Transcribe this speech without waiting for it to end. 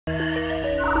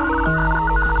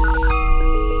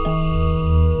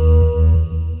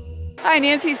Hi,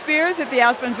 Nancy Spears at the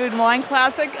Aspen Food and Wine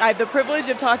Classic. I have the privilege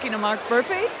of talking to Marc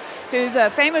Murphy, who's a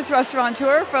famous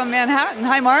restaurateur from Manhattan.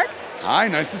 Hi, Marc. Hi,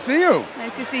 nice to see you.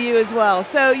 Nice to see you as well.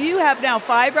 So you have now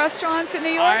 5 restaurants in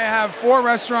New York? I have 4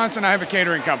 restaurants and I have a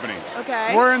catering company.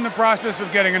 Okay. We're in the process of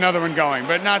getting another one going,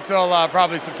 but not till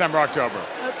probably September, October.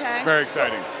 Okay. Very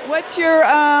exciting. What's your,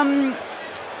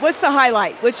 what's the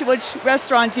highlight? Which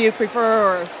restaurant do you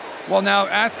prefer? Or? Well, now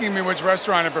asking me which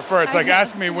restaurant I prefer, it's like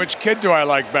asking me which kid do I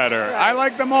like better. Right. I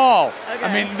like them all. Okay.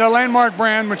 I mean, the Landmarc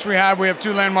brand, which we have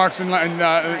 2 Landmarcs in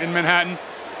Manhattan.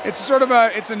 It's sort of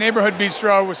it's a neighborhood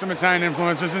bistro with some Italian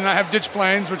influences, and I have Ditch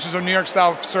Plains, which is a New York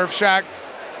style surf shack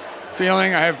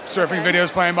feeling. I have surfing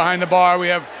videos playing behind the bar. We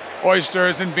have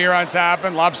oysters and beer on tap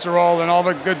and lobster roll and all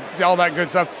that good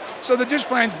stuff. So the Ditch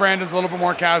Plains brand is a little bit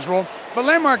more casual, but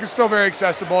Landmarc is still very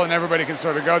accessible and everybody can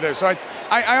sort of go there. So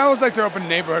I always like to open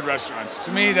neighborhood restaurants.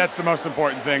 To me, that's the most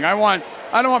important thing. I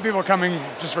don't want people coming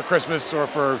just for Christmas or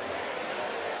for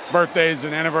birthdays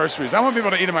and anniversaries. I want people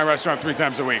to eat at my restaurant 3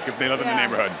 times a week if they live in the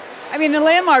neighborhood. I mean, the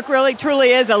Landmarc really truly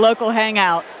is a local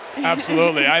hangout.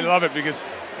 Absolutely. I love it because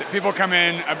people come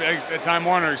in at Time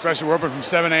Warner, especially we're open from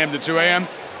 7 a.m. to 2 a.m.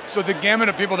 So the gamut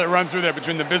of people that run through there,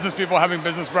 between the business people having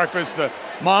business breakfast, the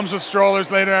moms with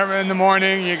strollers later in the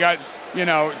morning, you got,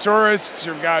 tourists,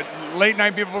 you've got late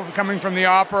night people coming from the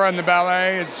opera and the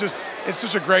ballet. It's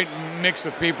such a great mix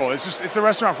of people. It's a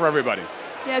restaurant for everybody.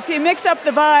 Yeah, so you mix up the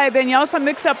vibe and you also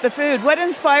mix up the food. What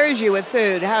inspires you with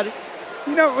food?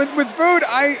 With food,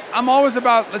 I'm always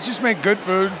about, let's just make good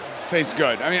food taste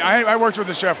good. I mean, I worked with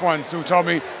a chef once who told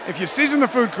me, if you season the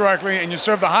food correctly and you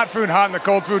serve the hot food hot and the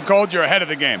cold food cold, you're ahead of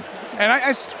the game. And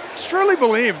I truly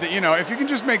believe that, if you can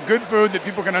just make good food that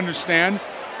people can understand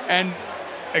and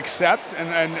accept, and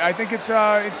I think it's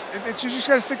you just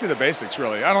got to stick to the basics,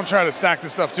 really. I don't try to stack the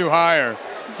stuff too high or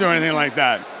do anything like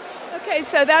that. Okay,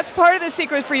 so that's part of the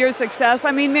secret for your success.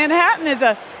 I mean, Manhattan is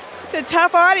a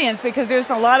tough audience because there's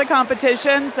a lot of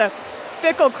competition. It's a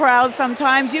fickle crowd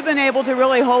sometimes. You've been able to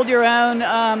really hold your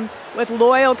own with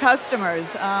loyal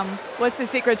customers. What's the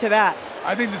secret to that?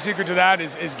 I think the secret to that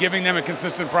is giving them a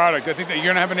consistent product. I think that you're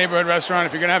going to have a neighborhood restaurant.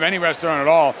 If you're going to have any restaurant at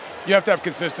all, you have to have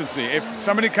consistency. If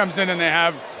somebody comes in and they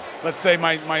have, let's say,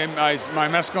 my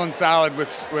mescalin salad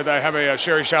with I have a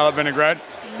sherry shallot vinaigrette.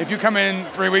 If you come in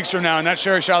 3 weeks from now and that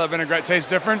sherry shallot vinaigrette tastes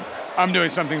different, I'm doing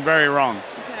something very wrong.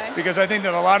 Okay. Because I think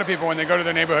that a lot of people, when they go to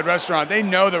their neighborhood restaurant, they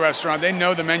know the restaurant, they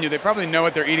know the menu, they probably know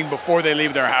what they're eating before they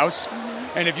leave their house.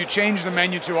 And if you change the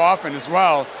menu too often as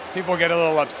well, people get a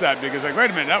little upset because like, wait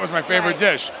a minute, that was my favorite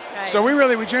dish. Right. So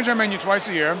we change our menu twice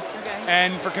a year. Okay.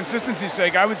 And for consistency's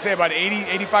sake, I would say about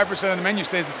 80–85% of the menu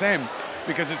stays the same.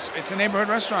 Because it's a neighborhood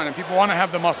restaurant and people want to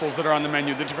have the mussels that are on the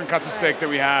menu, the different cuts of steak that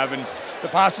we have, and the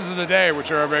pastas of the day,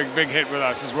 which are a big hit with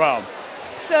us as well.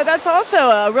 So that's also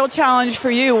a real challenge for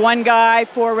you, one guy,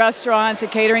 4 restaurants, a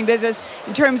catering business,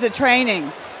 in terms of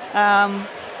training.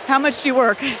 How much do you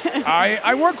work?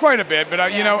 I work quite a bit, but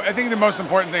I think the most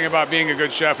important thing about being a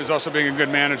good chef is also being a good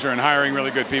manager and hiring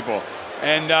really good people.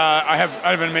 And I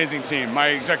have an amazing team. My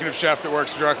executive chef that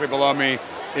works directly below me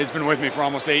has been with me for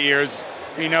almost 8 years.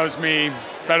 He knows me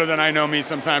better than I know me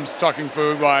sometimes, talking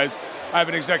food-wise. I have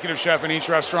an executive chef in each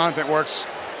restaurant that works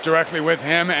directly with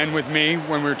him and with me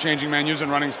when we're changing menus and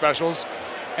running specials.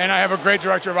 And I have a great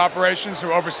director of operations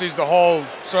who oversees the whole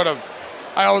sort of,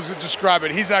 I always describe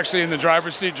it, he's actually in the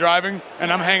driver's seat driving,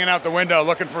 and I'm hanging out the window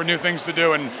looking for new things to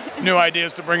do and new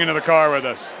ideas to bring into the car with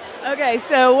us. Okay,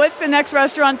 so what's the next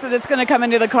restaurant that's going to come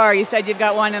into the car? You said you've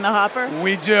got one in the hopper?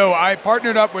 We do. I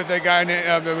partnered up with a guy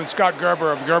with Scott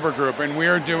Gerber of Gerber Group, and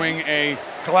we're doing a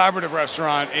collaborative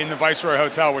restaurant in the Viceroy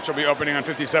Hotel, which will be opening on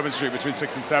 57th Street between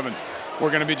 6th and 7th. We're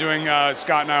going to be doing,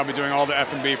 Scott and I will be doing all the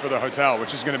F&B for the hotel,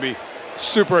 which is going to be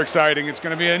super exciting. It's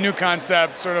going to be a new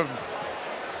concept, sort of,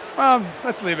 well,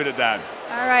 let's leave it at that.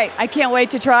 All right. I can't wait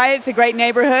to try it. It's a great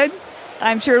neighborhood.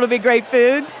 I'm sure it'll be great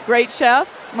food, great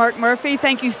chef. Marc Murphy,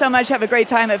 thank you so much. Have a great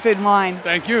time at Food and Wine.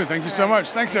 Thank you. Thank you so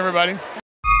much. Thanks, everybody.